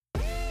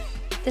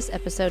This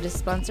episode is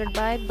sponsored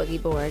by Boogie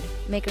Board,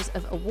 makers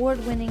of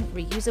award-winning,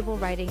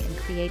 reusable writing and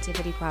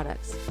creativity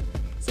products.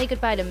 Say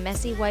goodbye to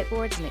messy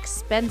whiteboards and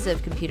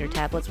expensive computer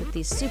tablets with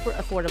these super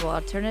affordable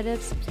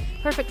alternatives,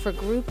 perfect for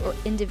group or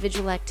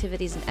individual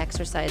activities and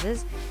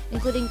exercises,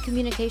 including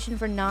communication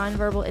for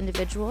nonverbal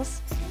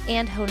individuals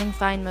and honing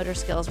fine motor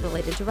skills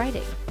related to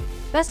writing.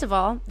 Best of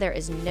all, there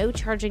is no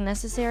charging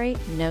necessary,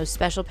 no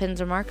special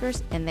pens or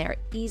markers, and they are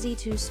easy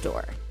to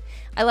store.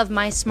 I love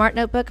my smart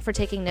notebook for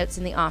taking notes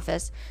in the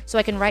office, so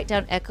I can write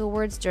down echo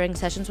words during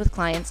sessions with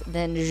clients,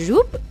 then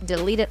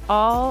delete it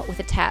all with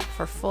a tap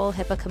for full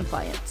HIPAA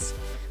compliance.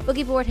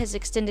 Boogie Board has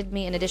extended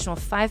me an additional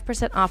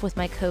 5% off with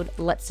my code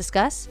Let's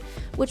Discuss,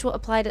 which will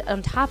apply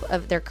on top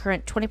of their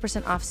current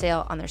 20% off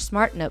sale on their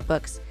smart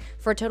notebooks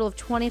for a total of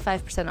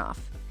 25%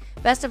 off.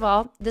 Best of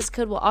all, this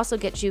code will also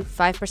get you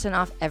 5%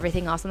 off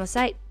everything else on the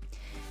site.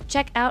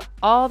 Check out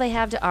all they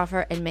have to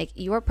offer and make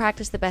your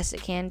practice the best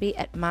it can be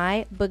at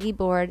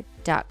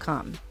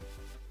myboogieboard.com.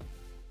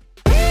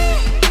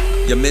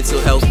 Your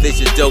mental health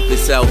is your dopest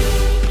self,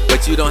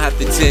 but you don't have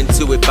to tend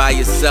to it by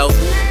yourself.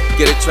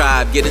 Get a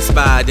tribe, get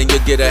inspired, and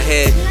you'll get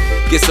ahead.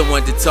 Get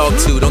someone to talk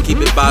to, don't keep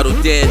it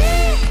bottled in.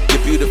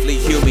 You're beautifully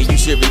human, you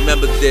should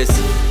remember this.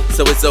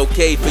 So it's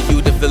okay for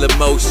you to feel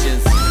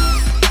emotions.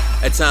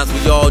 At times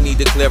we all need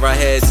to clear our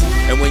heads,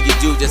 and when you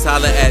do, just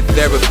holler at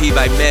Therapy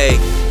by Meg.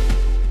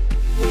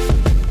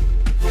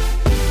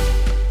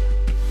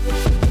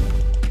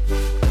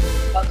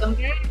 Welcome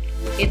back.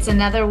 It's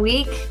another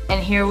week,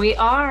 and here we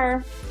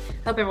are.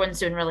 Hope everyone's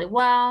doing really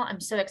well.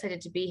 I'm so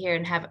excited to be here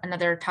and have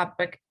another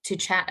topic to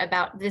chat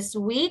about this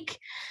week.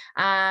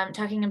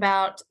 Talking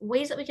about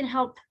ways that we can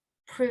help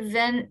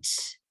prevent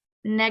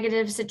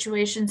negative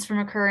situations from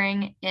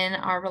occurring in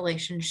our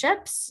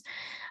relationships.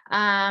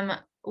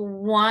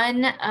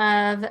 One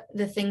of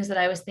the things that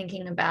I was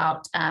thinking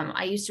about,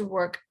 I used to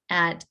work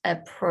at a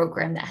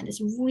program that had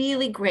this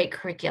really great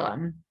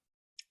curriculum,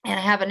 and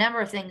I have a number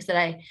of things that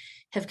I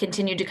have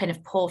continued to kind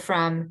of pull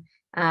from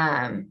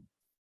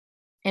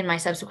in my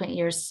subsequent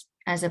years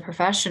as a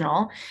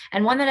professional.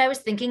 And one that I was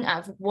thinking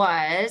of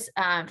was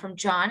from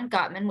John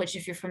Gottman, which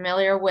if you're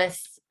familiar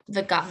with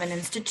the Gottman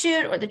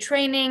Institute or the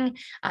training,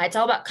 it's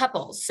all about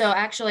couples. So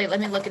actually, let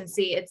me look and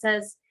see. It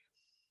says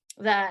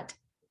that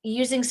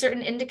using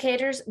certain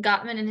indicators,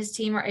 Gottman and his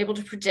team are able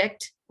to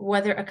predict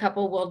whether a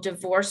couple will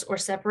divorce or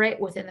separate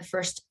within the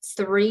first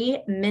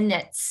 3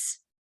 minutes.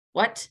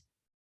 What?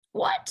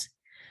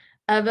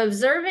 Of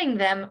observing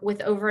them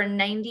with over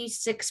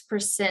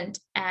 96%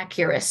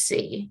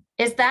 accuracy.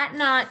 Is that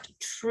not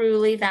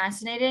truly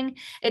fascinating?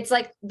 It's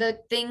like the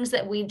things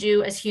that we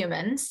do as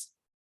humans,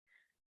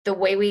 the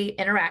way we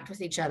interact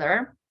with each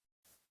other,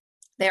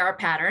 they are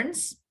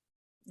patterns,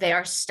 they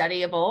are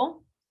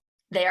studyable,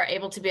 they are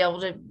able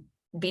to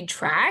be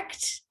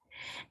tracked.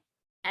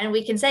 And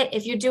we can say,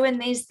 if you're doing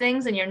these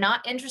things and you're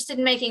not interested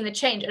in making the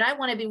change, and I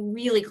want to be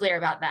really clear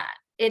about that.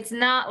 It's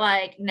not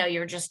like, no,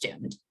 you're just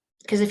doomed.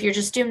 Because if you're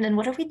just doomed, then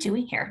what are we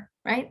doing here,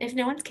 right? If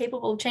no one's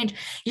capable of change,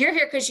 you're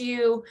here because I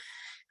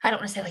don't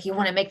want to say like you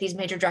want to make these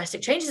major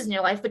drastic changes in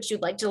your life, but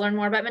you'd like to learn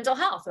more about mental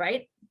health,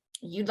 right?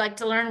 You'd like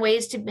to learn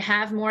ways to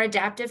have more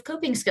adaptive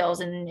coping skills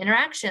and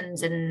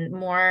interactions and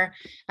more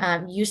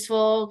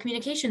useful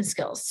communication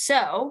skills.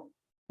 So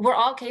we're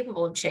all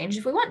capable of change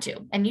if we want to,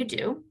 and you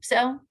do.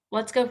 So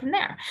let's go from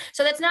there.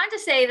 So that's not to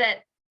say that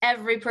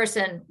every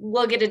person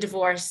will get a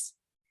divorce.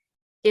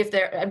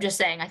 I'm just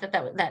saying, I thought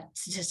that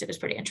statistic was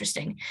pretty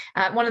interesting.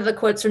 One of the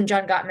quotes from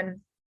John Gottman,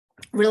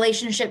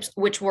 relationships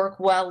which work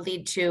well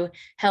lead to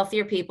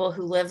healthier people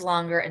who live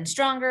longer and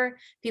stronger,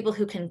 people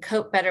who can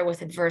cope better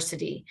with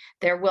adversity.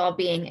 Their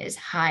well-being is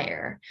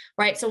higher,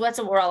 right? So that's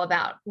what we're all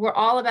about. We're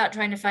all about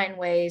trying to find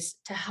ways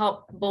to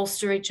help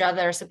bolster each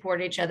other,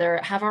 support each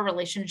other, have our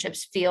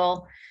relationships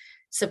feel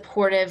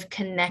supportive,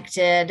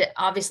 connected.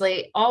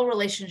 Obviously, all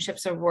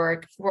relationships are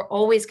work. We're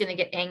always going to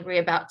get angry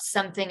about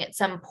something at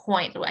some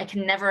point. I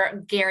can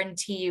never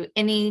guarantee you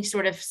any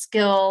sort of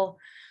skill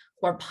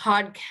or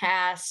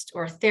podcast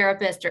or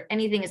therapist or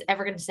anything is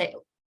ever going to say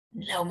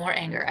no more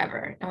anger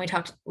ever. And we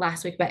talked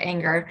last week about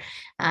anger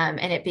and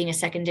it being a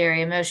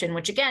secondary emotion,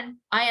 which again,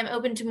 I am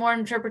open to more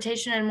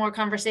interpretation and more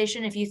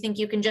conversation. If you think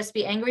you can just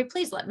be angry,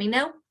 please let me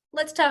know.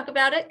 Let's talk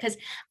about it because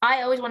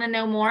I always want to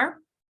know more.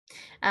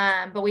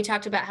 But we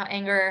talked about how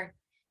anger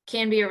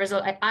can be a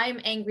result.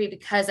 I'm angry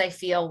because I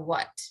feel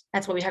what?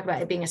 That's what we talk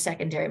about, it being a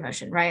secondary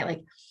emotion, right?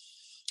 Like,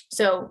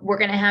 so we're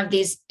going to have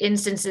these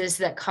instances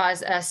that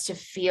cause us to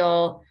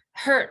feel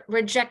hurt,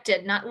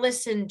 rejected, not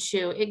listened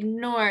to,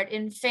 ignored,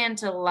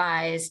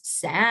 infantilized,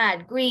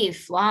 sad,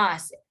 grief,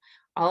 loss.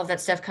 All of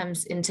that stuff can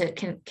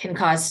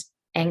cause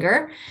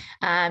anger,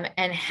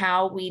 and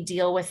how we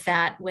deal with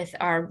that with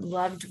our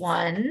loved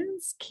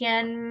ones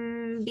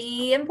can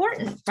be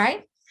important,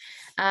 right?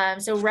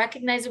 So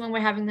recognizing when we're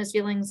having those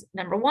feelings,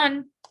 number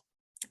one,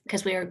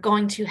 because we are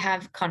going to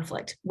have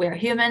conflict. We're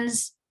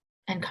humans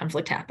and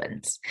conflict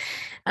happens.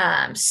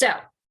 So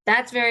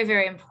that's very,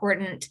 very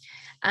important.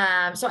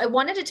 So I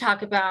wanted to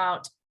talk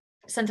about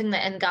something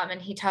that in Gottman,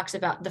 he talks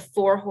about the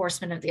 4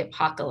 horsemen of the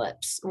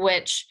apocalypse,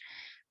 which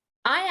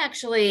I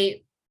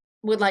actually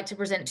would like to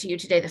present to you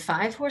today the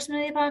 5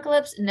 horsemen of the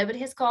apocalypse. Nobody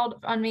has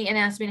called on me and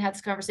asked me to have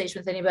this conversation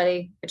with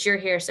anybody, but you're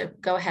here, so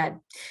go ahead.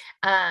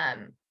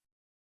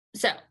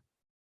 So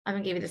I'm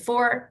gonna give you the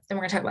 4, then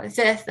we're gonna talk about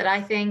the 5th that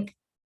I think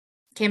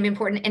can be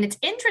important. And it's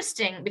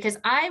interesting because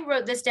I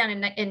wrote this down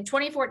in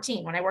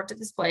 2014 when I worked at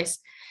this place.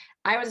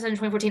 I wrote this in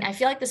 2014. I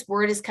feel like this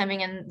word is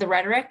coming in the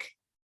rhetoric.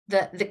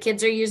 The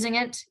kids are using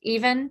it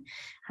even.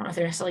 I don't know if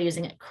they're necessarily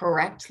using it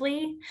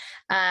correctly.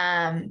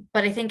 But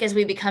I think as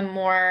we become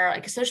more,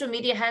 like, social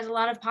media has a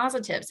lot of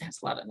positives, it has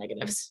a lot of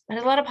negatives, but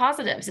a lot of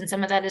positives. And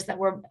some of that is that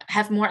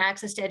have more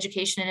access to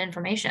education and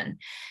information.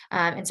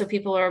 And so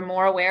people are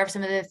more aware of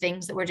some of the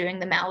things that we're doing,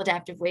 the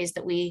maladaptive ways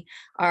that we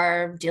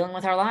are dealing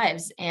with our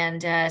lives.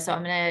 And so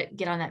I'm going to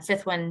get on that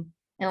 5th one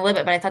in a little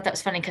bit, but I thought that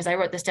was funny because I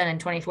wrote this down in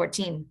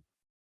 2014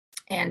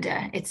 and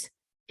it's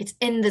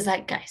in the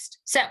zeitgeist.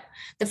 So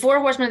the 4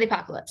 horsemen of the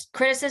apocalypse: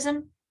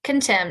 criticism,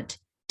 contempt,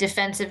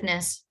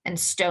 defensiveness, and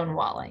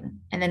stonewalling.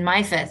 And then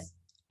my 5th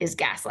is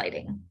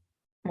gaslighting.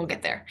 We'll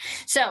get there.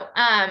 So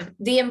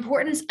the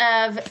importance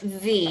of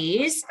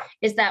these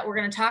is that we're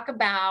going to talk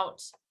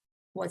about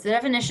what the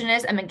definition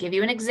is. I'm going to give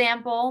you an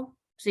example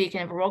so you can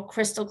have a real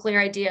crystal clear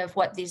idea of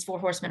what these 4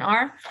 horsemen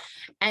are.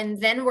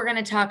 And then we're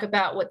going to talk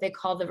about what they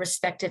call the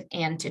respective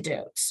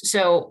antidotes.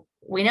 So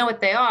we know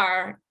what they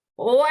are.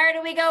 Where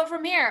do we go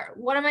from here?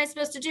 What am I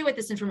supposed to do with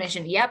this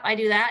information? Yep, I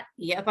do that.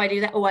 Yep, I do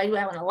that. Oh, I do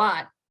that one a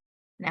lot.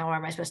 Now, where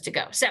am I supposed to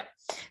go? So,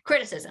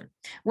 criticism.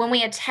 When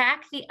we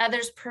attack the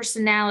other's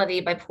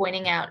personality by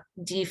pointing out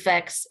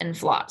defects and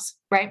flaws,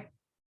 right?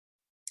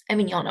 I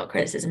mean, you all know what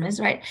criticism is,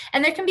 right?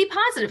 And there can be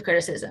positive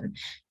criticism.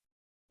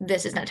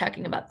 This is not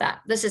talking about that.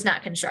 This is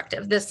not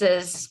constructive. This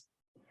is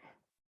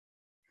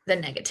the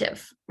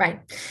negative,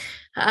 right?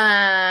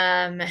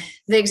 The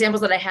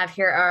examples that I have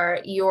here are: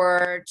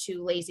 you're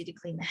too lazy to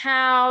clean the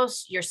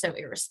house, you're so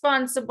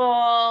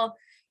irresponsible,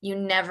 you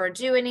never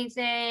do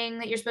anything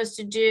that you're supposed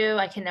to do,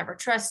 I can never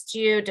trust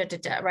you,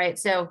 right?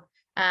 So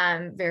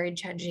very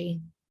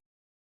judgy,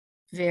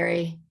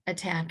 very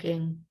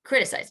attacking,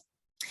 criticize.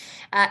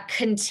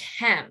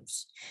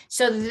 Contempt.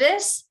 So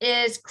this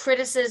is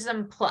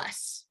criticism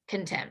plus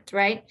contempt,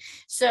 right?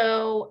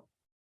 So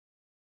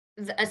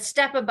a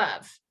step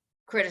above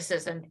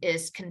criticism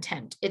is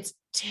contempt. It's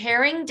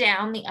tearing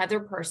down the other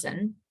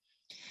person.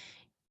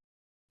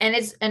 And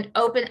it's an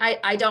open,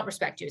 I don't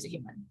respect you as a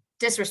human.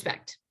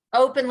 Disrespect.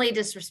 Openly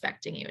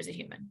disrespecting you as a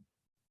human.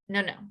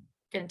 No.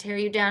 Gonna tear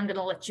you down,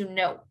 gonna let you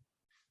know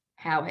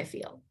how I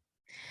feel.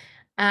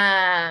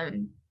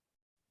 I'm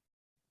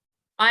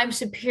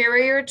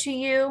superior to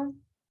you,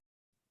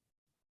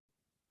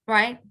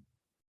 right?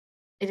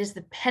 It is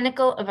the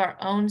pinnacle of our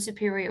own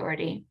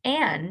superiority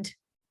and,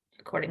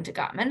 according to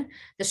Gottman,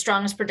 the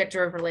strongest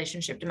predictor of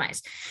relationship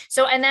demise.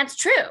 So, and that's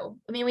true.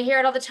 I mean, we hear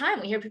it all the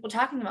time. We hear people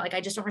talking about, like, I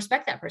just don't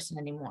respect that person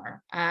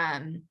anymore.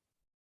 And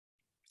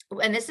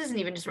this isn't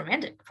even just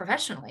romantic,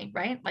 professionally,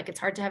 right? Like, it's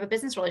hard to have a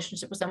business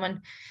relationship with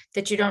someone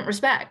that you don't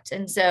respect.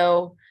 And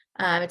so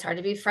it's hard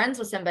to be friends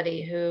with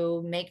somebody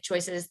who make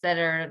choices that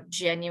are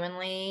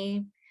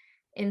genuinely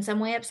in some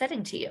way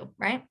upsetting to you,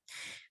 right?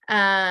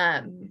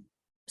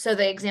 So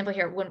the example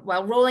here,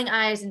 while rolling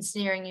eyes and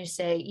sneering, you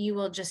say, you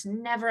will just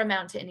never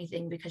amount to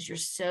anything because you're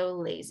so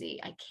lazy.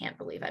 I can't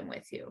believe I'm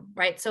with you,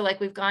 right? So, like,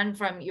 we've gone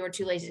from you're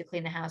too lazy to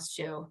clean the house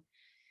to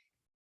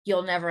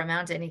you'll never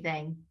amount to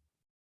anything.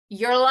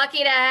 You're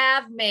lucky to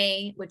have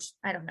me, which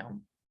I don't know.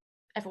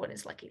 Everyone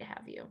is lucky to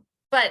have you,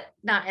 but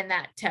not in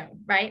that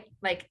tone, right?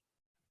 Like,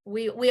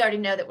 we already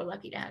know that we're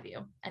lucky to have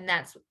you. And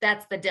that's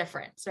the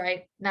difference,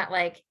 right? Not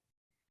like,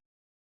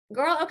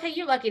 girl, okay,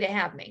 you're lucky to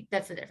have me.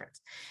 That's the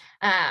difference.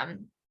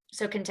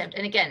 So contempt.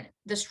 And again,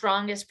 the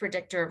strongest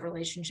predictor of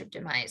relationship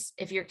demise.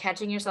 If you're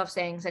catching yourself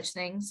saying such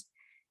things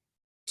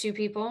to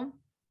people,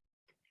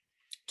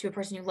 to a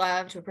person you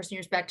love, to a person you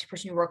respect, to a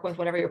person you work with,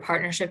 whatever your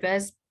partnership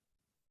is,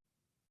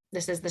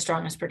 this is the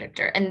strongest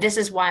predictor. And this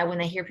is why when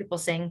they hear people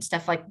saying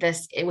stuff like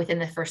this within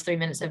the first 3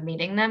 minutes of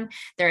meeting them,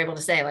 they're able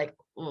to say, like,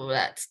 oh,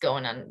 that's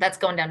going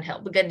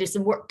downhill. We got to do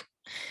some work.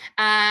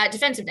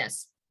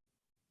 Defensiveness.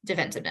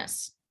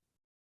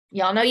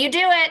 Y'all know you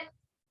do it.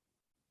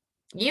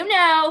 You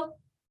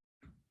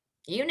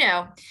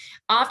know,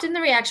 often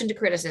the reaction to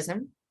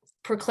criticism,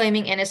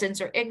 proclaiming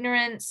innocence or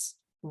ignorance,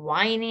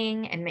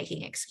 whining and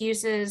making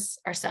excuses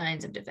are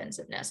signs of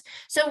defensiveness.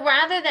 So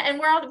rather than, and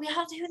we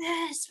all do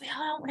this,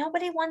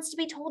 nobody wants to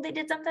be told they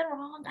did something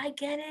wrong. I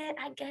get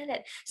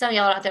it. Some of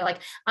y'all out there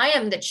like, I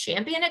am the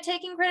champion at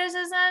taking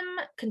criticism,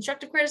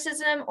 constructive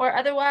criticism or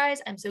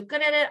otherwise. I'm so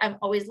good at it. I'm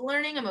always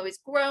learning. I'm always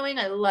growing.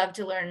 I love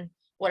to learn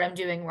what I'm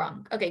doing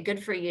wrong. Okay,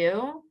 good for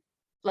you.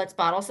 Let's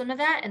bottle some of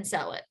that and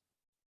sell it.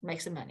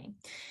 Make some money.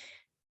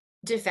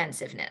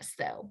 Defensiveness,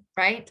 though,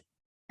 right?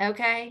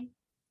 Okay.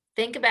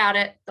 Think about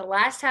it. The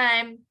last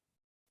time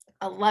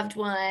a loved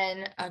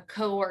one, a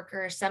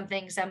coworker,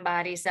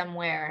 somebody,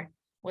 somewhere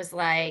was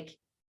like,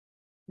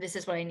 this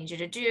is what I need you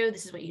to do.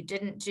 This is what you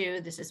didn't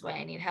do. This is why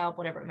I need help,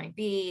 whatever it might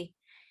be.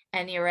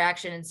 And your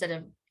reaction, instead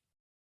of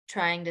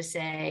trying to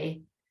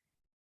say,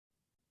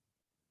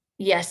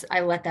 yes,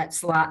 I let that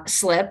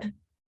slip.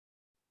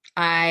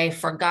 I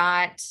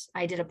forgot.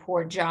 I did a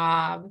poor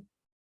job.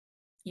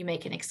 You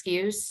make an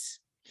excuse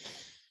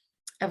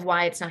of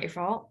why it's not your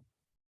fault.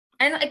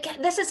 And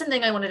again, this is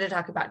something I wanted to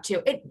talk about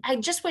too. I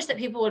just wish that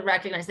people would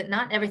recognize that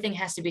not everything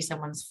has to be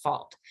someone's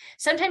fault.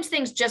 Sometimes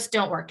things just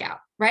don't work out,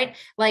 right?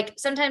 Like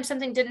sometimes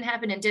something didn't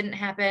happen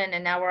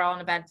and now we're all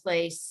in a bad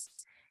place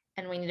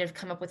and we need to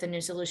come up with a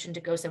new solution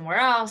to go somewhere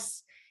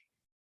else.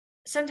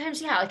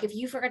 Sometimes, yeah, like if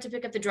you forgot to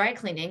pick up the dry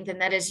cleaning, then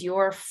that is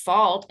your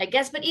fault, I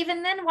guess. But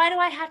even then, why do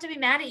I have to be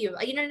mad at you?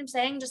 You know what I'm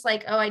saying? Just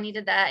like, oh, I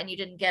needed that and you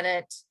didn't get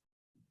it.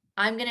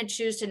 I'm going to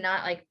choose to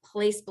not like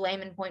place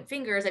blame and point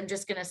fingers. I'm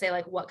just going to say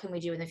like, what can we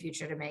do in the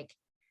future to make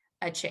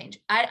a change?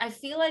 I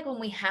feel like when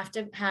we have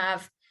to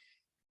have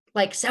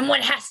like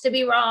someone has to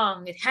be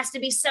wrong, it has to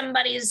be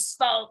somebody's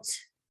fault.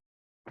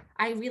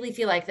 I really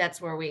feel like that's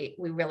where we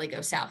really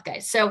go south,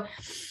 guys. So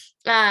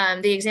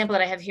the example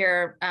that I have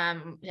here,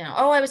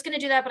 oh, I was going to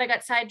do that, but I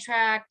got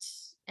sidetracked.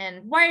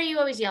 And why are you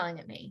always yelling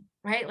at me?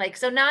 Right? Like,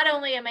 so not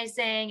only am I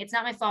saying it's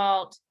not my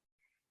fault,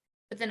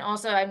 but then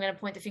also I'm going to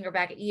point the finger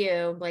back at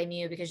you, blame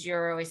you because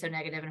you're always so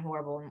negative and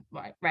horrible.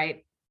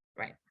 Right.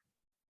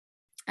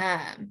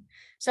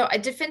 So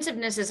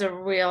defensiveness is a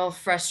real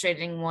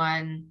frustrating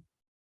one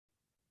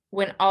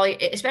when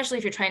especially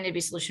if you're trying to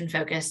be solution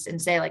focused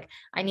and say like,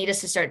 I need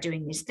us to start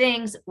doing these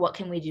things. What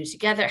can we do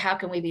together? How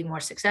can we be more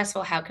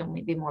successful? How can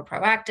we be more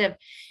proactive?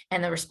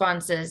 And the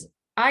response is,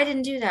 I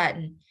didn't do that.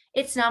 And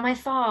it's not my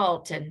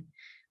fault. And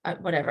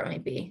whatever it may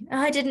be. Oh,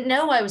 I didn't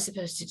know I was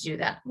supposed to do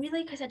that.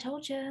 Really? Because I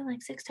told you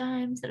like 6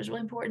 times that it was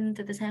really important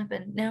that this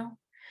happened. No.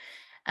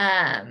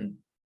 Yeah,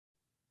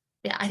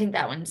 I think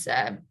that one's,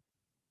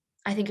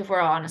 I think if we're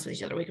all honest with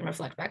each other, we can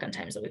reflect back on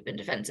times that we've been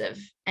defensive.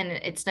 And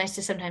it's nice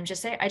to sometimes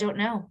just say, I don't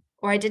know,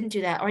 or I didn't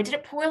do that, or I did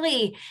it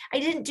poorly.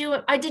 I didn't do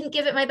it. I didn't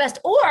give it my best,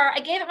 or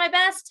I gave it my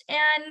best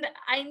and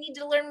I need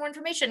to learn more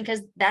information because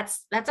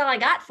that's all I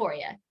got for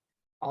you.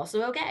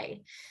 Also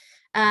okay.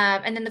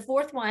 And then the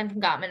fourth one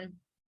from Gottman,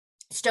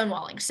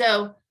 stonewalling.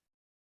 So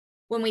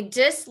when we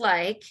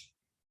dislike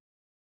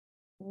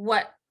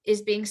what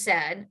is being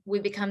said, we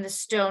become the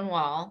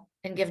stonewall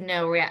and give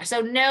no reaction. So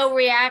no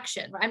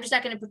reaction. I'm just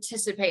not going to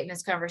participate in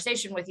this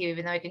conversation with you,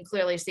 even though I can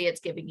clearly see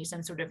it's giving you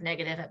some sort of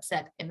negative,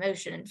 upset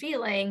emotion and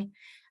feeling.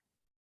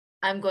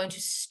 I'm going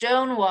to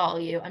stonewall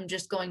you. I'm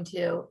just going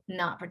to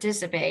not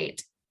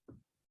participate.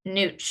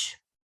 Nooch.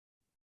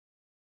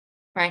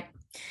 Right?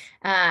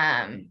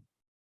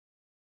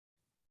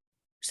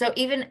 So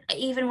even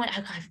when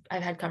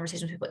I've had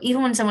conversations with people,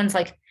 even when someone's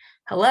like,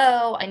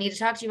 hello, I need to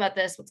talk to you about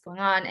this, what's going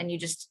on? And you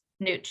just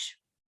nooch,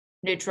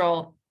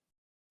 neutral,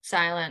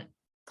 silent,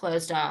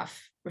 closed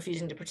off,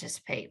 refusing to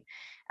participate.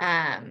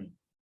 Yeah,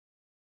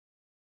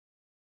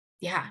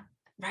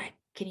 right.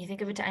 Can you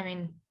think of a time? I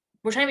mean,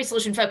 we're trying to be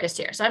solution focused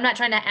here. So I'm not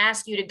trying to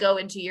ask you to go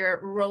into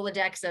your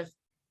Rolodex of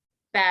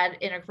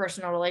bad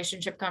interpersonal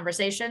relationship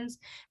conversations,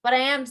 but I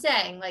am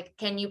saying like,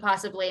 can you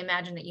possibly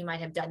imagine that you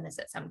might have done this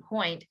at some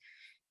point?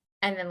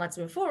 And then let's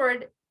move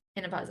forward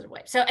in a positive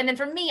way. So, and then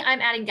for me,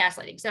 I'm adding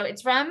gaslighting. So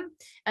it's from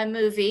a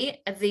movie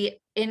of the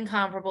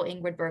incomparable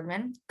Ingrid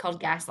Bergman called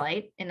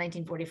Gaslight in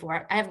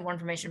 1944. I have more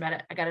information about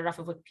it. I got it off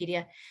of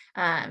Wikipedia.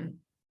 A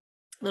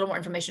little more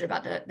information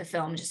about the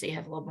film, just so you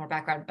have a little more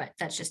background, but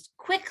that's just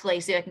quickly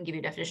so I can give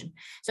you a definition.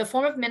 So a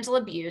form of mental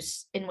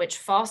abuse in which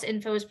false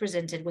info is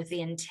presented with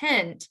the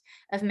intent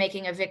of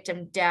making a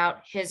victim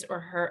doubt his or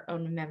her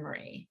own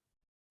memory,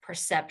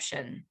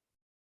 perception,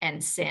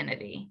 and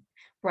sanity.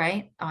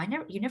 Right? Oh,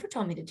 you never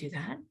told me to do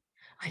that.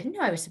 I didn't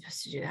know I was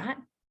supposed to do that.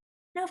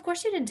 No, of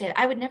course you didn't say that.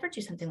 I would never do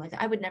something like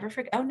that. I would never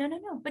forget. Oh, no,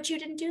 but you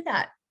didn't do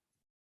that.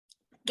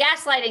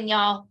 Gaslighting,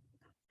 y'all.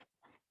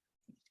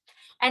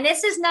 And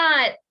this is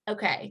not,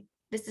 okay,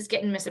 this is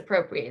getting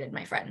misappropriated,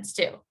 my friends,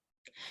 too.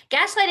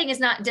 Gaslighting is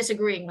not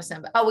disagreeing with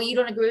somebody. Oh, well, you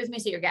don't agree with me,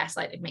 so you're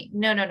gaslighting me.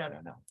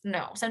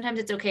 No. Sometimes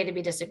it's okay to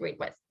be disagreed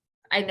with.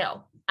 I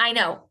know.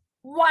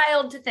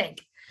 Wild to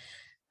think.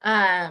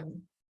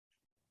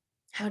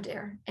 How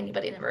dare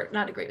anybody never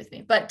not agree with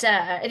me, but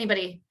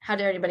how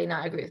dare anybody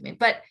not agree with me?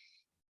 But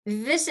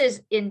this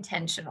is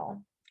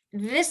intentional.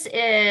 This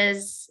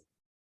is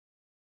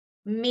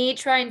me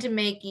trying to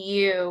make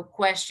you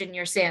question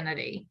your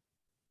sanity.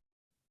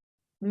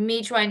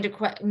 Me trying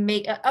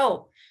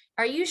to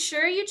are you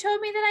sure you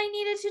told me that I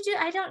needed to do?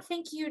 I don't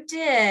think you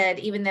did,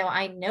 even though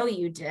I know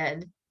you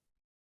did.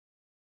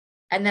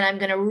 And then I'm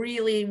going to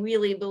really,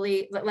 really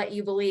let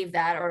you believe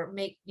that, or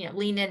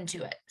lean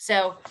into it.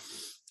 So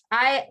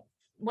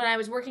when I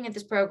was working at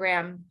this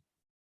program,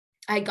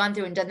 I had gone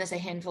through and done this a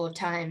handful of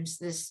times,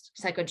 this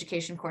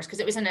psychoeducation course, because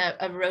it was in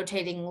a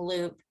rotating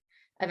loop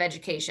of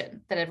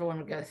education that everyone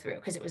would go through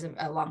because it was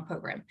a long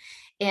program.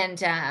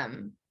 And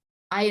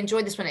I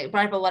enjoyed this one. It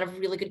brought up a lot of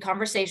really good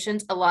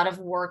conversations. A lot of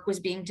work was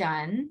being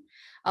done.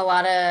 A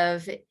lot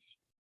of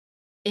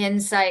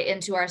insight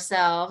into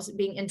ourselves,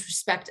 being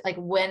introspective, like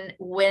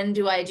when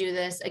do I do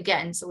this?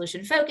 Again,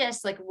 solution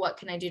focused, like what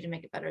can I do to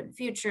make it better in the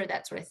future,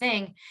 that sort of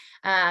thing.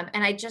 And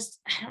I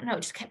don't know,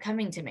 it just kept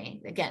coming to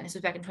me. Again, this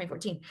was back in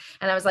 2014.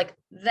 And I was like,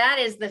 that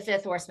is the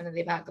fifth horseman of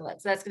the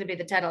apocalypse. That's going to be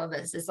the title of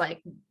this. Is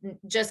like,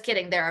 just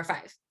kidding, there are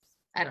five.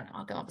 I don't know,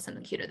 I'll come up with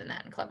something cuter than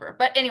that and cleverer.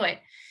 But anyway,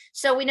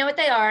 so we know what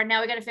they are.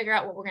 Now we got to figure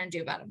out what we're going to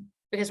do about them,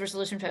 because we're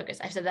solution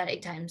focused. I've said that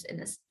 8 times in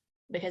this,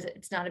 because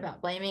it's not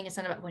about blaming. It's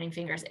not about pointing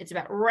fingers. It's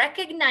about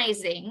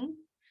recognizing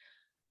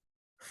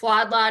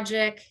flawed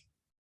logic,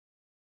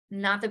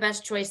 not the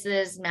best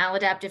choices,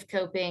 maladaptive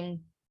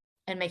coping,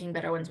 and making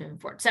better ones moving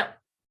forward. So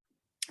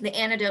the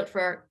antidote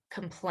for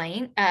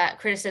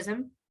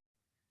criticism,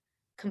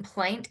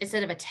 complaint,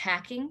 instead of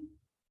attacking,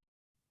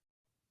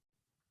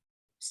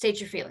 state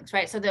your feelings,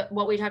 right? So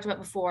what we talked about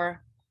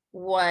before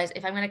was,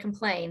 if I'm going to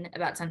complain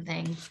about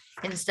something,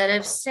 instead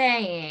of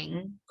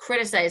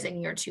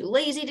criticizing, you're too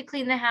lazy to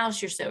clean the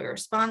house, you're so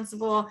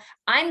irresponsible,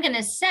 I'm going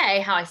to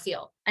say how I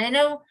feel. And I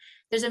know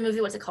there's a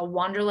movie, what's it called?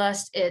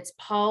 Wanderlust. It's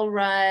Paul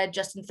Rudd,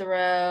 Justin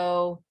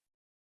Theroux,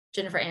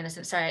 Jennifer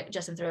Aniston. Sorry,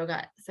 Justin Theroux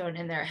got thrown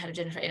in there. I had a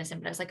Jennifer Aniston,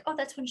 but I was like, oh,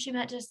 that's when she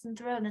met Justin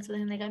Theroux, and that's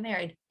when they got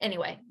married.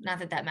 Anyway, not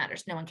that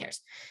matters. No one cares.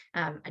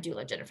 I do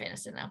love Jennifer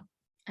Aniston though.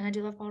 And I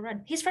do love Paul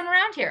Rudd. He's from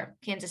around here,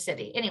 Kansas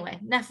City. Anyway,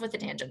 enough with the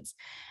tangents.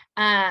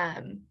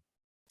 And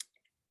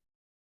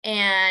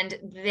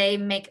they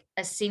make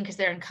a scene, because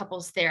they're in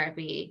couples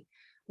therapy,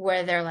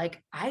 where they're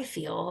like, I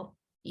feel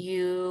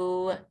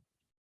you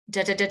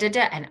da da da da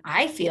da, and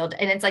I feel,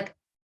 and it's like,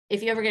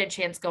 if you ever get a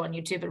chance, go on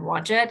YouTube and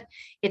watch it.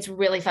 It's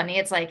really funny.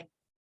 It's like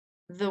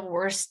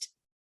it's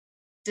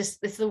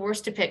the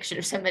worst depiction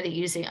of somebody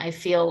using I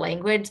feel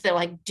language. They're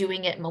like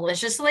doing it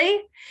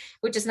maliciously,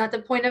 which is not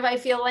the point of I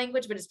feel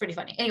language, but it's pretty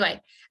funny. Anyway,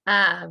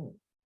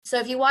 so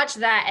if you watch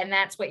that and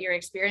that's what your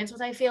experience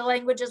with I feel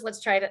language is,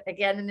 let's try it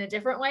again in a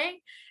different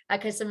way.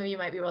 Because some of you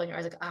might be rolling your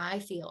eyes like, I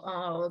feel,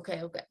 oh,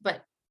 okay.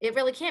 But it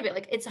really can't be.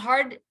 Like, it's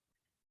hard.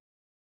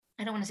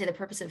 I don't want to say the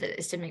purpose of it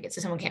is to make it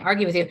so someone can't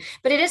argue with you,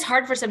 but it is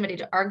hard for somebody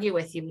to argue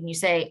with you when you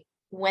say,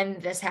 when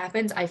this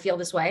happens, I feel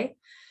this way.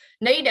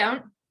 No, you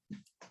don't.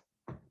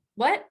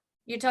 What?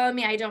 You're telling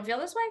me I don't feel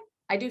this way?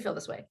 I do feel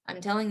this way. I'm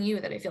telling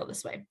you that I feel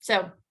this way.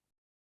 So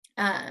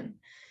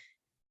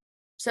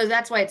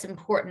that's why it's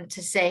important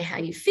to say how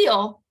you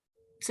feel,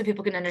 so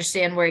people can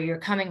understand where you're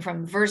coming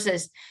from,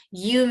 versus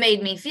you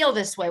made me feel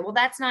this way. Well,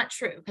 that's not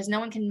true, because no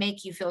one can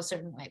make you feel a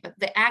certain way, but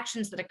the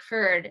actions that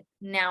occurred,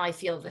 now I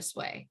feel this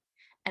way.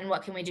 And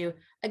what can we do?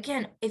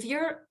 Again, if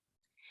you're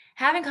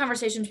having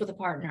conversations with a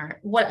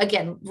partner,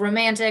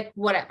 romantic,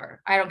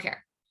 whatever, I don't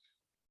care.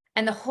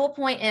 And the whole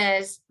point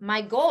is,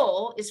 my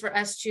goal is for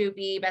us to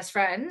be best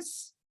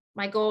friends.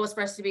 My goal is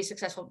for us to be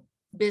successful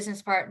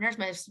business partners.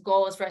 My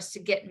goal is for us to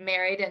get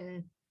married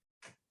and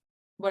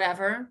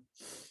whatever.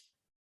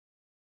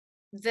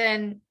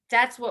 Then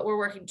that's what we're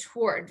working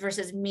toward,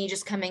 versus me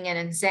just coming in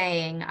and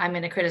saying, I'm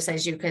going to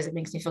criticize you because it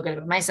makes me feel good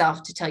about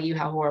myself, to tell you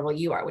how horrible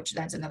you are, which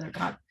that's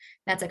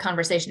a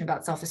conversation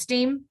about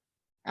self-esteem.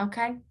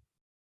 Okay.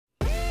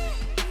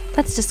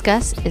 Let's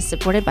Discuss is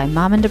supported by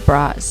Mom and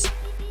Bras.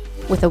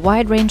 With a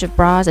wide range of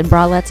bras and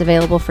bralettes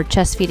available for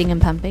chest feeding and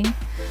pumping,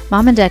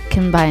 Mom and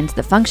combines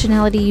the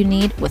functionality you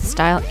need with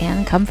style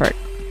and comfort.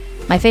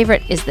 My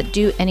favorite is the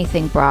Do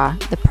Anything bra,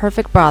 the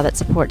perfect bra that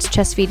supports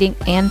chest feeding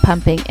and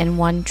pumping in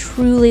one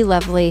truly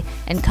lovely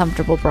and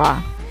comfortable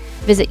bra.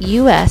 Visit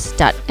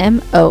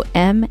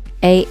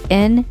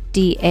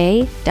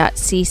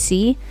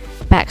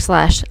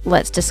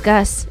us.momanda.cc/Let's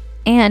Discuss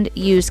and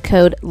use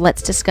code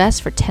Let's Discuss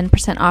for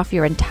 10% off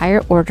your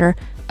entire order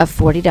of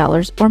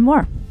 $40 or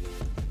more.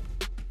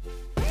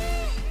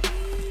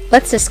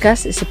 Let's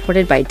Discuss is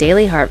supported by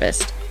Daily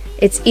Harvest.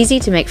 It's easy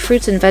to make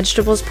fruits and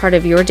vegetables part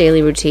of your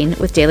daily routine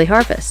with Daily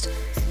Harvest.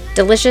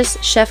 Delicious,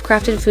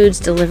 chef-crafted foods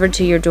delivered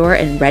to your door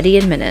and ready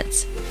in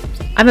minutes.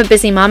 I'm a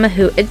busy mama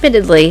who,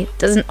 admittedly,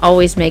 doesn't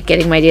always make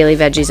getting my daily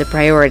veggies a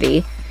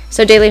priority,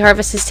 so Daily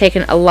Harvest has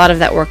taken a lot of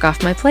that work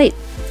off my plate.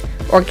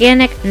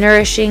 Organic,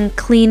 nourishing,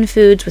 clean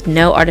foods with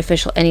no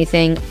artificial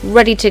anything,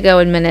 ready to go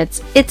in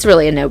minutes. It's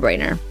really a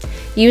no-brainer.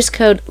 Use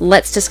code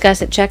Let's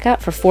Discuss at checkout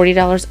for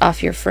 $40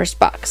 off your first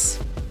box.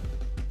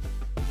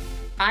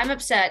 I'm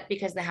upset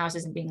because the house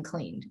isn't being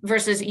cleaned,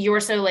 versus you're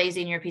so lazy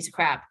and you're a piece of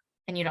crap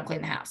and you don't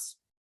clean the house.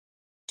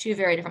 Two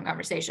very different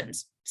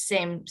conversations.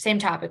 Same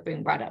topic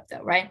being brought up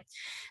though, right?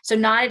 So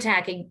not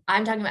attacking.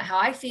 I'm talking about how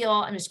I feel.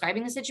 I'm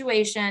describing the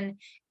situation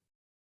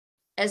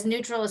as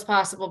neutral as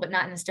possible, but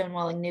not in the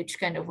stonewalling nooch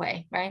kind of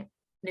way, right?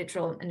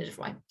 Neutral in a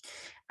different way,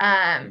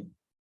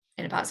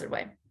 in a positive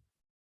way.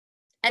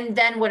 And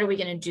then what are we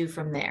going to do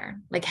from there?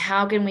 Like,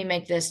 how can we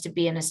make this to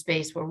be in a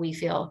space where we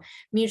feel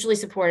mutually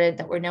supported,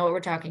 that we know what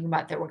we're talking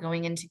about, that we're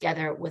going in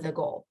together with a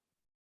goal?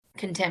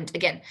 Contempt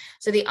again.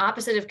 So the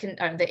opposite of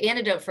the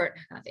antidote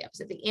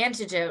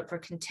for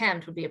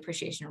contempt would be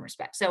appreciation and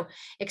respect. So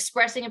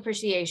expressing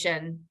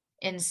appreciation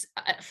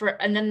for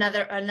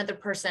another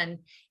person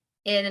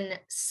in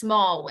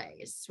small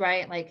ways,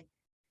 right? Like,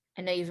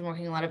 I know you've been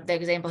working a lot of, the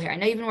example here, I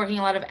know you've been working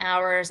a lot of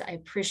hours. I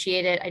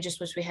appreciate it. I just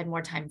wish we had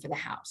more time for the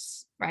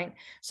house, right?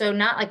 So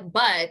not like,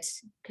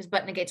 because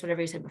but negates whatever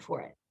you said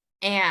before it.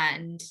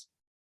 And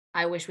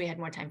I wish we had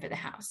more time for the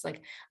house.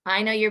 Like,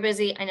 I know you're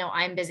busy. I know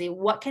I'm busy.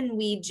 What can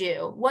we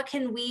do? What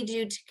can we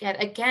do together?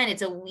 Again,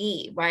 it's a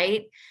we,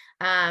 right?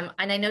 And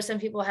I know some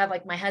people have,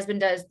 like, my husband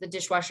does the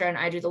dishwasher and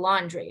I do the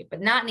laundry,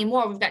 but not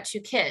anymore. We've got 2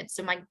 kids.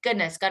 So my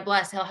goodness, God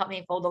bless, he'll help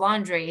me fold the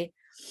laundry.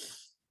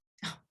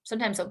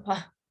 Sometimes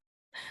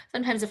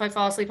if I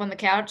fall asleep on the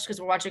couch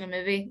because we're watching a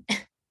movie,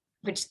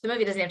 which the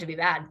movie doesn't have to be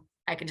bad.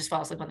 I can just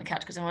fall asleep on the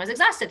couch because I'm always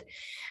exhausted.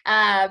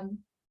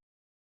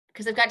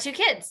 Because I've got 2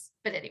 kids.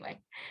 But anyway,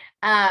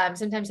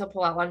 sometimes he'll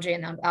pull out laundry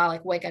and I'll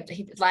like wake up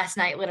to last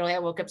night, literally, I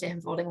woke up to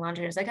him folding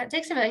laundry. And I was like, it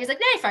takes him a minute. He's like,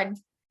 no, fine.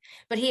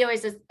 But he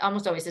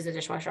almost always does a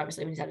dishwasher.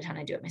 Obviously, when he's out of town,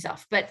 I do it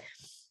myself. But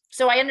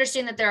so I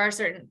understand that there are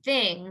certain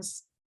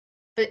things,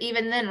 but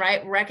even then,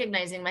 right,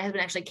 recognizing, my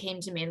husband actually came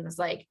to me and was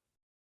like,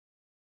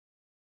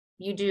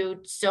 you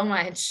do so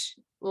much.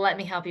 Let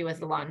me help you with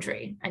the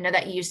laundry. I know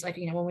that you used, like,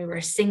 when we were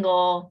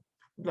single,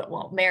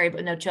 but married,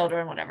 but no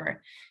children,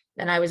 whatever.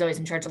 Then I was always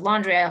in charge of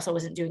laundry. I also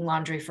wasn't doing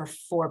laundry for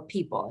 4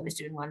 people. I was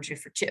doing laundry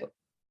for 2.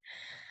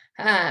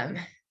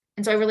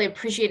 And so I really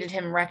appreciated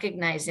him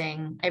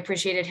recognizing, I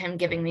appreciated him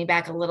giving me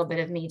back a little bit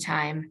of me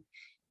time.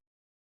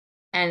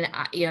 And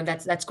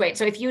that's great.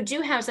 So if you do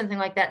have something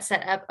like that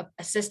set up,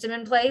 a system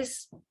in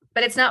place,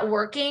 but it's not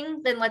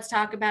working, then let's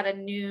talk about a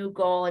new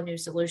goal, a new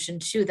solution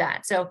to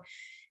that. So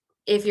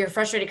if you're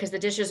frustrated because the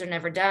dishes are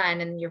never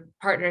done and your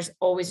partner's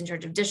always in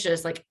charge of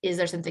dishes, like, is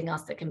there something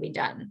else that can be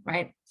done,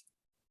 right?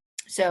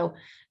 So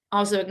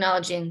also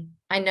acknowledging,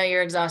 I know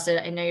you're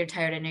exhausted. I know you're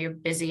tired. I know you're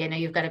busy. I know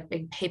you've got a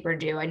big paper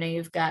due. I know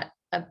you've got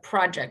a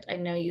project. I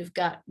know you've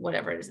got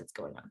whatever it is that's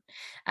going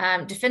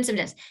on.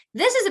 Defensiveness.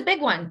 This is a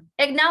big one.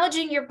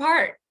 Acknowledging your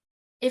part.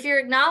 If you're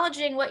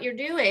acknowledging what you're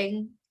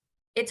doing,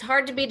 it's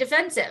hard to be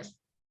defensive.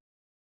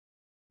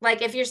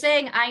 Like, if you're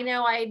saying, I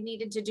know I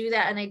needed to do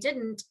that and I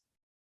didn't,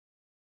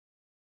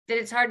 then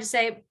it's hard to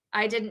say,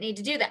 I didn't need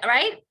to do that,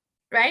 right?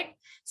 Right?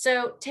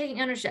 So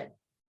taking ownership.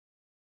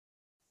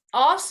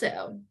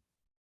 Also,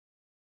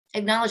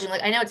 acknowledging,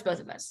 like, I know it's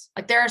both of us.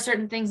 Like, there are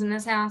certain things in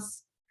this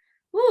house.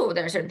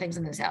 There are certain things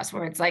in this house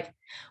where it's like,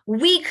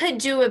 we could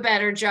do a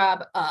better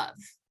job of.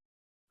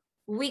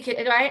 We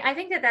could, I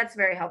think that's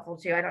very helpful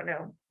too. I don't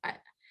know. I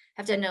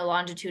have to know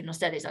longitudinal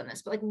studies on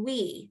this, but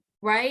like,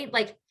 right?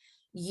 Like,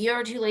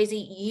 you're too lazy.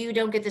 You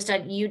don't get this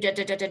done. You da.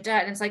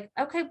 And it's like,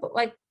 okay, but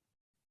like,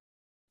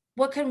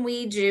 what can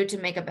we do to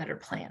make a better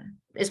plan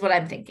is what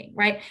I'm thinking,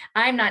 right?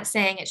 I'm not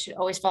saying it should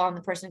always fall on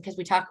the person, because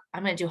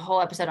I'm going to do a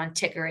whole episode on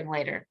tickering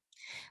later.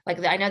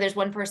 Like, I know there's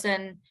one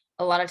person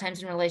a lot of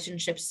times in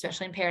relationships,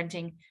 especially in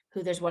parenting,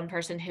 who there's one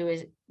person who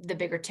is the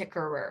bigger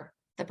tickerer,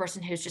 the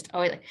person who's just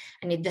always like,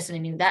 I need this and I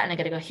need that, and I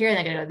got to go here and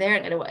I got to go there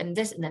and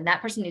this, and then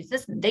that person needs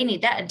this and they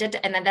need that,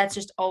 and then that's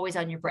just always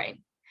on your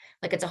brain.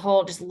 Like, it's a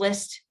whole just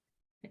list,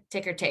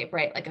 ticker tape,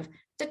 right? Like,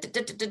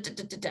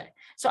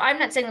 so I'm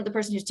not saying that the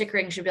person who's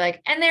tickering should be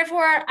like, and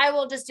therefore I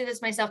will just do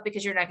this myself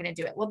because you're not going to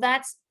do it. Well,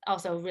 that's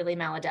also really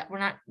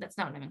maladaptive. That's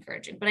not what I'm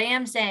encouraging, but I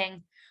am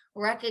saying,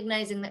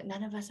 recognizing that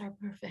none of us are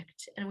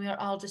perfect and we are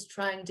all just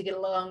trying to get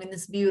along in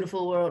this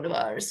beautiful world of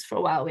ours for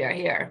a while we are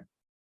here.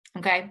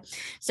 Okay.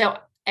 So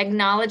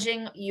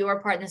acknowledging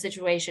your part in the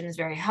situation is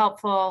very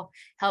helpful,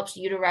 helps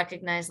you to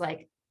recognize,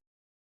 like,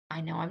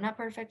 I know I'm not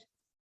perfect.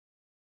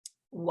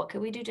 What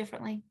could we do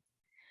differently?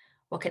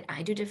 What could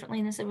I do differently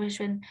in this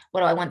situation?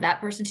 What do I want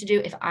that person to do?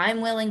 If I'm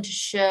willing to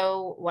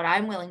show what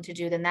I'm willing to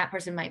do, then that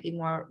person might be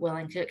more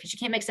willing to, because you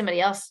can't make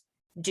somebody else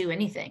do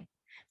anything,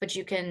 but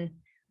you can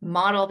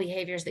model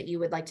behaviors that you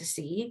would like to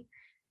see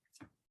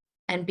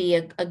and be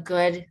a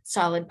good,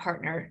 solid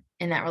partner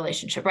in that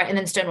relationship, right? And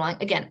then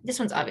stonewalling. Again, this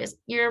one's obvious.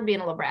 You're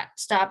being a little brat.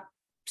 Stop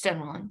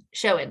stonewalling.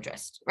 Show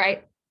interest,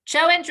 right?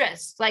 Show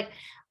interest. Like,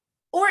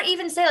 or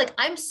even say, like,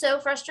 I'm so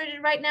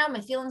frustrated right now.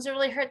 My feelings are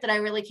really hurt that I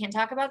really can't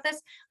talk about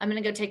this. I'm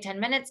going to go take 10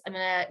 minutes. I'm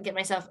going to get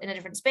myself in a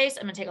different space.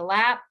 I'm going to take a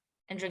lap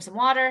and drink some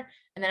water.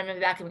 And then I'm going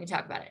to be back and we can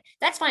talk about it.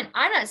 That's fine.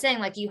 I'm not saying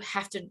like you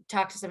have to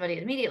talk to somebody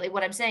immediately.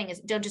 What I'm saying is,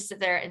 don't just sit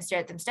there and stare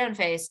at them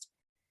stone-faced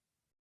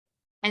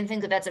and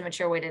think that that's a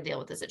mature way to deal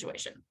with the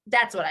situation.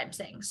 That's what I'm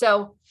saying.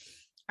 So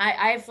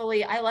I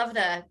love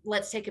the,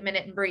 let's take a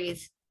minute and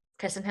breathe.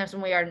 Because sometimes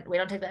when we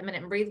don't take that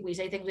minute and breathe, we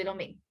say things we don't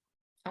mean.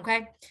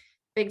 Okay.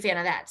 Big fan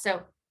of that.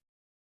 So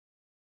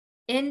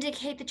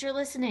indicate that you're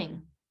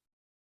listening,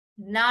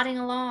 nodding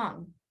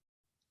along.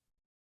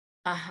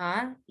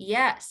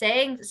 Yeah.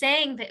 Saying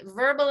that,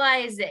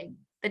 verbalizing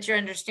that you're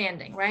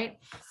understanding, right?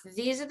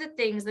 These are the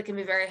things that can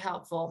be very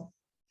helpful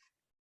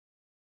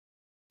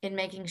in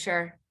making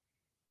sure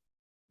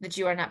that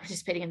you are not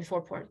participating in the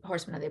 4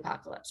 horsemen of the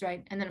apocalypse,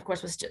 right? And then of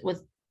course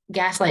with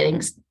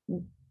gaslighting,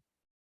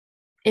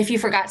 if you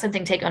forgot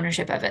something, take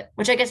ownership of it,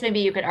 which I guess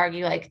maybe you could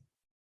argue like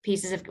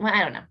pieces of, well,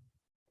 I don't know.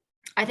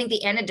 I think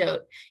the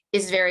antidote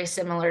is very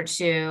similar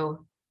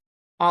to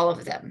all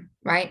of them,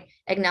 right?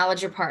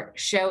 Acknowledge your part,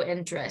 show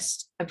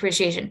interest,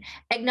 appreciation,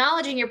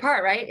 acknowledging your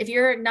part, right? If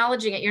you're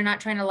acknowledging it, you're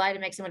not trying to lie to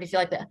make somebody feel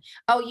like that.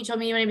 Oh, you told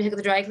me you wanted me to pick up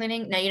the dry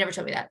cleaning. No, you never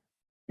told me that.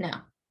 No.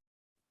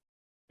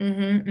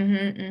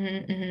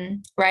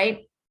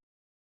 Right?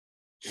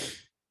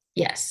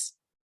 Yes.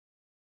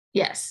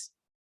 Yes.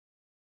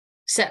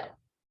 So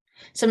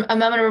a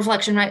moment of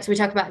reflection, right? So we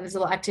talk about this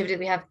little activity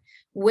we have.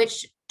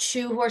 Which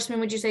two horsemen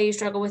would you say you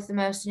struggle with the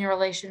most in your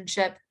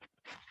relationship?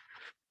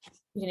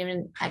 You can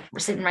even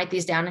sit and write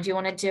these down if you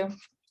wanted to.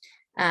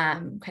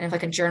 Kind of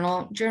like a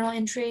journal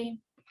entry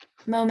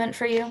moment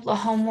for you, a little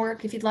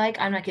homework if you'd like.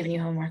 I'm not giving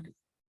you homework.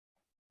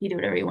 You do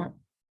whatever you want.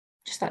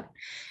 Just thought,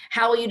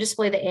 how will you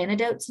display the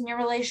antidotes in your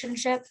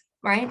relationship,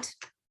 right?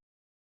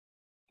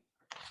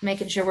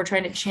 Making sure we're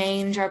trying to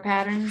change our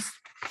patterns,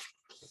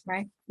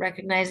 right?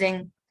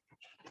 Recognizing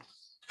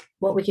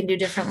what we can do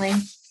differently.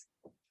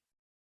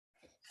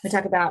 We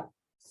talk about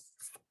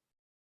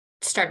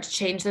start to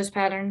change those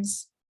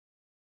patterns.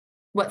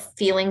 What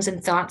feelings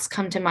and thoughts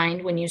come to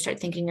mind when you start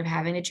thinking of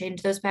having to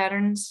change those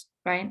patterns,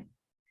 right?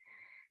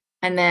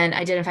 And then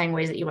identifying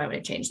ways that you might want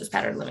to change those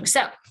patterns of living.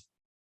 So,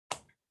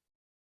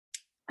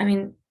 I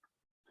mean,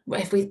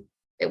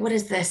 what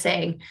is this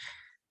saying?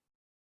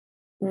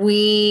 I'm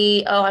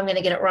going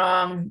to get it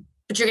wrong,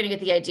 but you're going to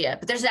get the idea.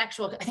 But there's I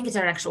think it's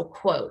an actual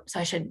quote.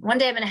 So one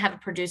day I'm going to have a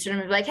producer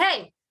and I'm going to be like,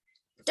 hey,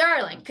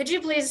 darling, could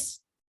you please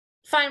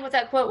find what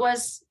that quote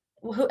was?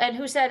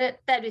 Who said it?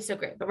 That'd be so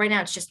great. But right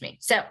now it's just me.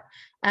 So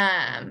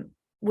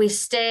we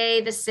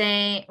stay the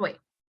same.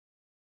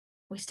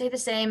 We stay the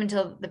same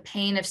until the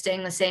pain of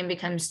staying the same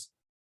becomes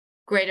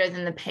greater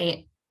than the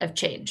pain of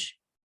change.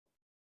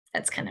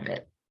 That's kind of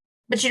it.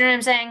 But you know what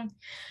I'm saying?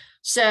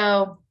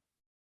 So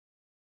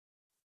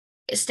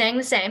staying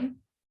the same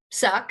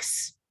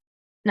sucks.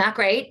 Not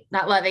great,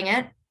 not loving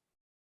it.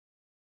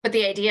 But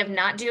the idea of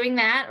not doing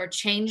that or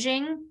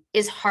changing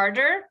is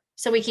harder.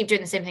 So we keep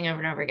doing the same thing over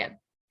and over again.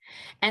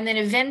 And then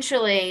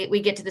eventually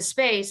we get to the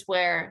space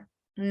where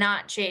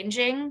not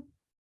changing,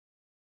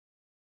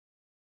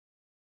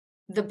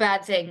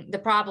 the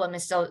problem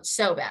is still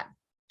so bad.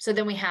 So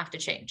then we have to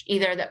change.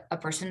 Either that a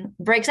person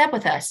breaks up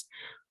with us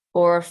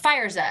or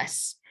fires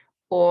us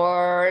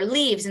or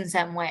leaves in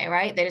some way,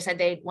 right? They decide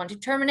they want to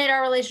terminate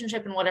our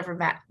relationship in whatever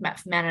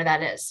manner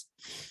that is.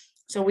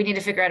 So we need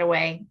to figure out a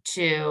way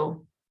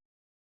to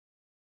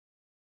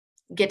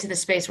get to the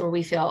space where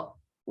we feel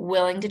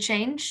willing to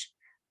change,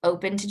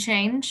 open to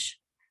change,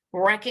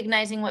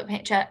 recognizing what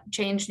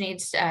change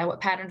needs, what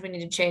patterns we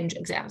need to change.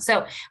 Example. So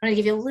I'm going to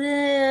give you a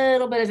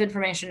little bit of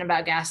information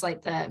about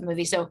Gaslight, the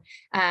movie. So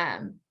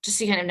just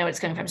so you kind of know what it's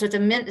coming from. So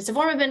it's a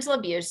form of mental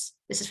abuse.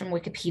 This is from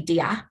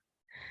Wikipedia.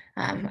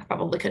 I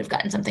probably could have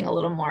gotten something a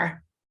little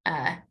more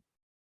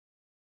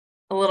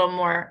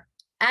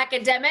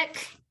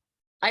academic.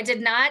 I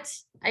did not.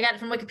 I got it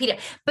from Wikipedia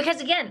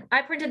because again,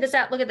 I printed this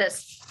out. Look at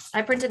this.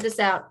 I printed this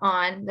out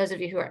on those of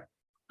you who are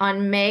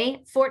on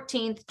May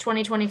 14th,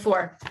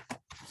 2024.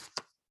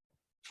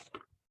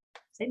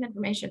 Same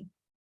information,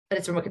 but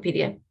it's from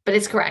Wikipedia, but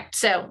it's correct.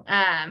 So,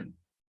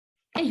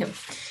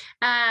 anywho,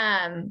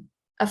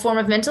 a form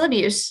of mental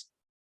abuse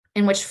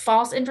in which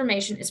false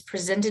information is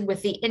presented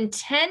with the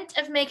intent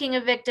of making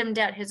a victim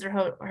doubt his or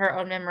her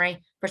own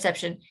memory,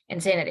 perception,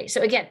 and sanity.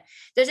 So again,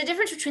 there's a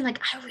difference between like,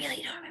 I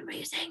really don't remember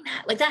you saying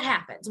that. Like that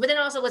happens. But then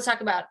also let's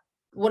talk about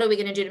what are we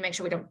going to do to make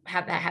sure we don't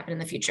have that happen in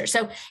the future?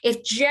 So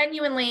if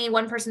genuinely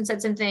one person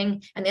said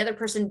something and the other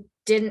person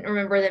didn't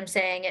remember them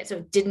saying it, so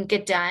it didn't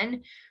get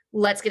done,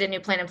 let's get a new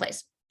plan in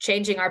place.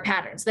 Changing our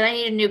patterns. Then I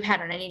need a new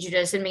pattern. I need you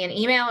to send me an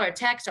email or a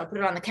text. I'll put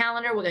it on the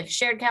calendar. We'll get a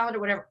shared calendar,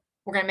 whatever.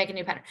 We're going to make a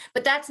new pattern.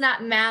 But that's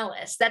not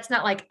malice. That's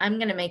not like, I'm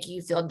going to make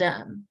you feel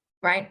dumb,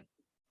 right?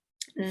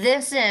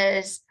 This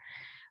is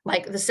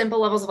like the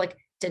simple levels of like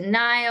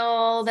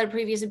denial that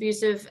previous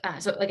abusive.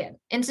 So again,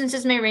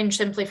 instances may range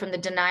simply from the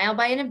denial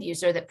by an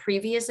abuser that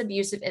previous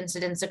abusive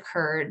incidents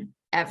occurred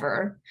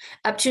ever,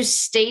 up to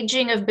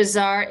staging of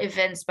bizarre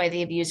events by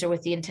the abuser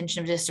with the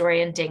intention of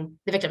disorienting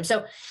the victim.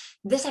 So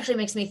this actually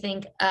makes me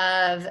think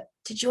of,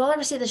 did you all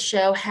ever see the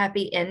show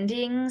Happy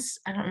Endings?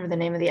 I don't remember the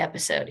name of the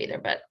episode either,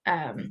 but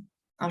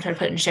I'll try to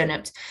put it in show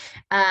notes.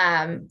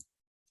 Also,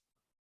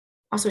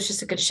 it's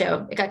just a good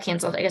show. It got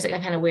canceled. I guess it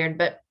got kind of weird,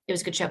 but it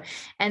was a good show.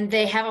 And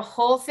they have a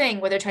whole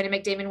thing where they're trying to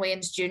make Damon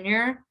Wayans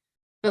Jr.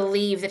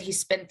 believe that he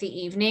spent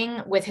the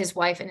evening with his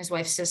wife and his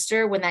wife's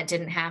sister when that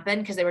didn't happen,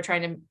 because they were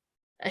trying to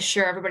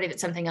assure everybody that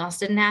something else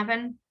didn't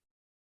happen.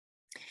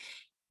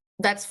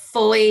 That's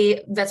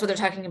what they're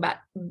talking about.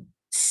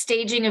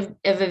 Staging of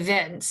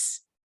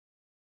events.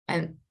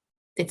 And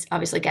it's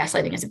obviously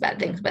gaslighting is a bad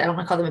thing, but I don't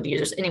want to call them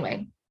abusers.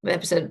 Anyway, the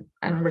episode,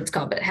 I don't remember what it's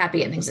called, but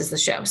Happy Endings is the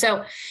show.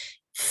 So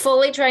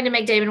fully trying to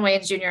make Damon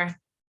Wayans Jr.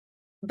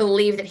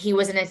 believe that he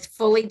was in a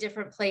fully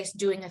different place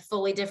doing a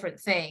fully different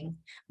thing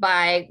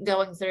by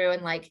going through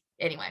and like,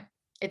 anyway,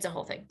 it's a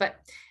whole thing. But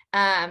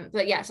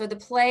yeah, so there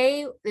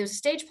was a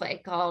stage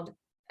play called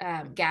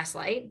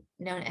Gaslight,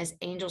 known as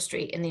Angel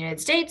Street in the United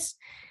States.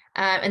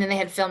 And then they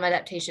had film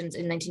adaptations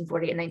in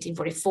 1940 and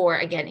 1944.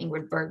 Again,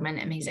 Ingrid Bergman,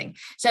 amazing.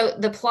 So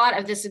the plot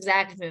of this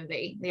exact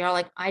movie, they are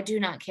like, I do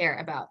not care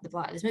about the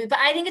plot of this movie, but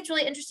I think it's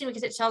really interesting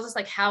because it tells us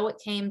like how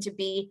it came to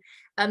be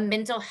a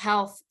mental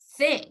health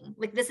thing.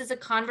 Like this is a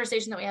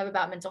conversation that we have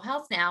about mental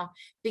health now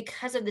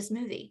because of this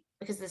movie,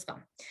 because of this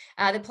film.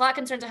 The plot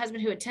concerns a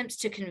husband who attempts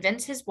to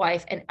convince his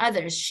wife and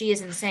others she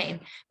is insane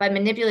by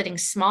manipulating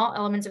small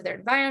elements of their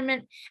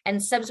environment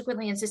and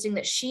subsequently insisting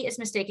that she is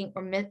mistaken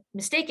or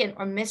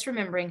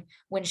misremembering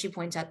when she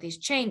points out these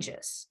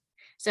changes.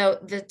 So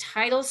the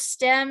title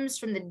stems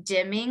from the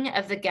dimming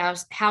of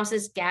the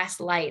house's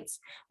gas lights,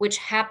 which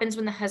happens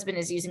when the husband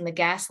is using the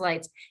gas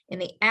lights in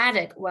the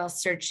attic while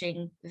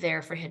searching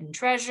there for hidden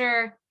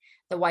treasure.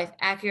 The wife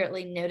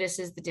accurately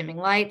notices the dimming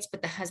lights,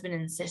 but the husband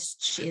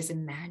insists she is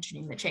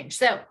imagining the change.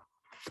 So,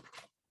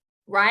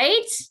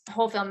 right? The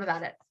whole film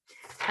about it.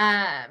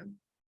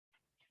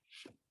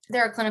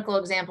 There are clinical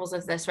examples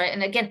of this, right?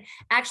 And again,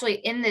 actually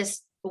in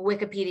this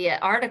Wikipedia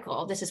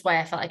article, this is why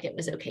I felt like it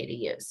was okay to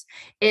use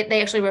it.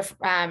 They actually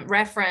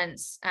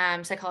reference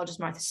psychologist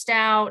Martha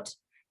Stout,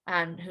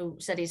 who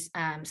studies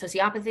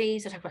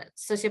sociopathy. So talk about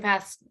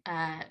sociopaths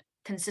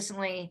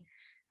consistently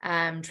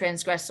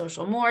transgress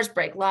social mores,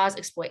 break laws,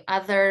 exploit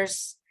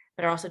others,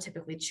 but are also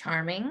typically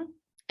charming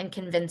and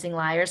convincing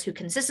liars who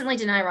consistently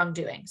deny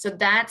wrongdoing. So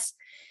that's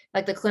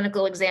like the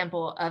clinical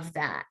example of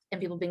that,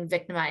 and people being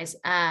victimized.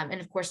 And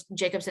of course,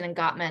 Jacobson and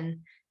Gottman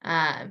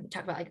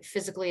talk about like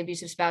physically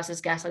abusive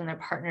spouses gaslighting their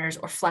partners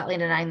or flatly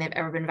denying they've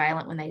ever been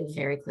violent when they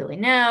very clearly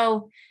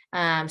know.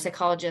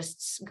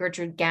 Psychologists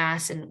Gertrude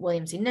Gass and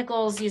William C.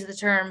 Nichols use the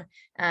term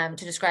to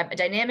describe a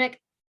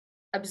dynamic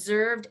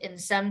observed in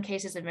some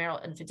cases of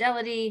marital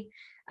infidelity.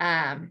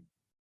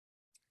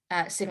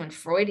 Sigmund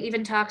Freud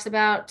even talks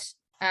about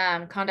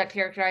conduct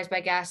characterized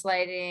by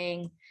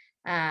gaslighting.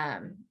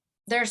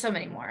 There are so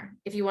many more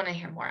if you want to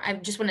hear more. I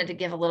just wanted to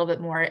give a little bit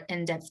more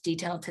in-depth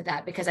detail to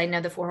that because I know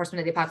the 4 Horsemen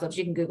of the Apocalypse,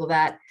 you can Google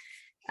that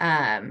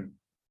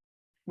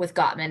with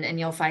Gottman and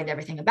you'll find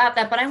everything about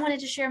that. But I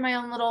wanted to share my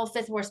own little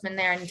 5th horseman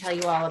there and tell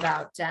you all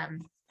about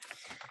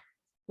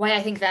why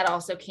I think that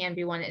also can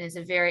be one. And it's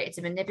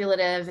a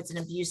manipulative, it's an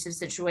abusive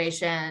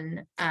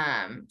situation.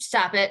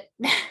 Stop it.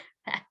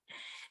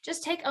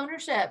 Just take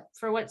ownership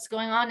for what's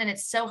going on. And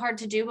it's so hard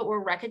to do, but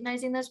we're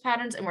recognizing those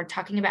patterns and we're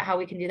talking about how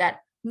we can do that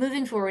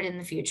moving forward in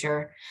the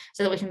future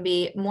so that we can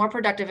be more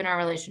productive in our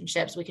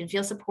relationships. We can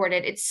feel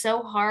supported. It's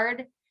so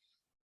hard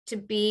to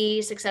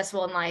be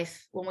successful in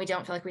life when we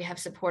don't feel like we have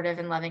supportive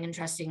and loving and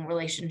trusting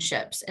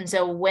relationships. And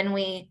so when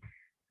we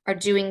are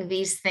doing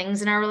these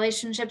things in our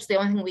relationships, the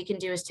only thing we can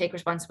do is take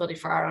responsibility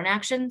for our own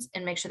actions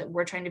and make sure that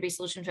we're trying to be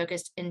solution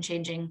focused in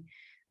changing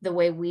the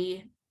way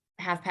we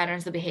have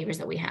patterns, the behaviors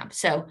that we have.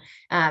 So,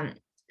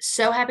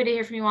 so happy to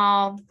hear from you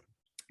all.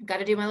 Got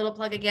to do my little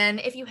plug again.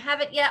 If you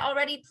haven't yet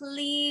already,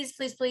 please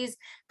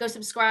go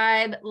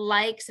subscribe,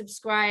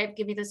 subscribe,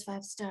 give me those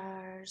 5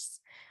 stars.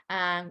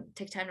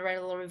 Take time to write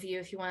a little review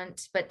if you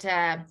want, but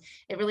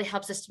it really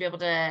helps us to be able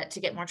to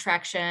get more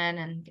traction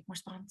and get more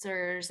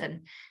sponsors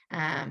and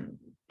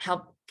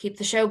help keep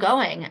the show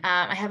going.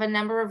 I have a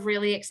number of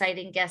really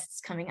exciting guests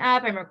coming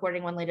up. I'm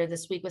recording one later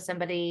this week with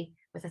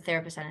a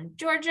therapist out in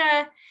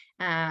Georgia.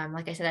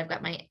 Like I said, I've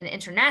got an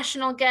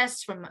international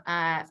guest from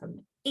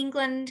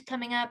England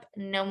coming up.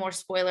 No more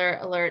spoiler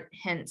alert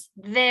hints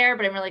there,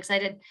 but I'm really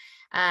excited.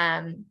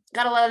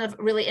 Got a lot of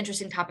really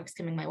interesting topics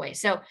coming my way.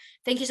 So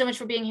thank you so much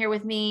for being here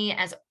with me.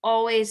 As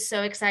always,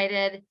 so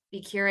excited.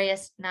 Be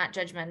curious, not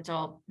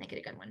judgmental. Make it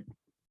a good one.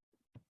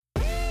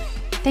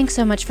 Thanks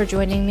so much for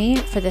joining me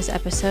for this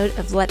episode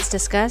of Let's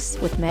Discuss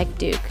with Meg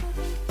Duke.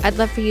 I'd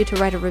love for you to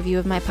write a review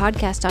of my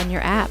podcast on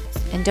your app,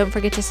 and don't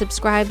forget to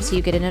subscribe so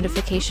you get a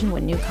notification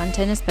when new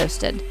content is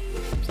posted.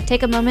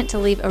 Take a moment to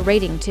leave a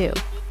rating too.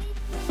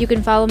 You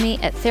can follow me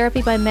at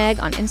Therapy by Meg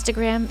on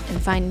Instagram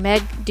and find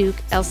Meg Duke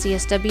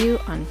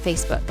LCSW on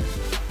Facebook.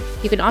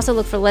 You can also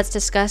look for Let's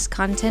Discuss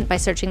content by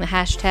searching the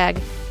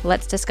hashtag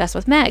Let's Discuss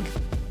with Meg.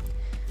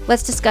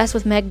 Let's Discuss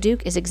with Meg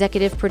Duke is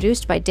executive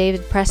produced by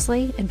David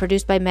Presley and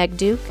produced by Meg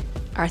Duke.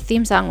 Our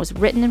theme song was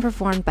written and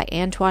performed by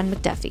Antoine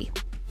McDuffie.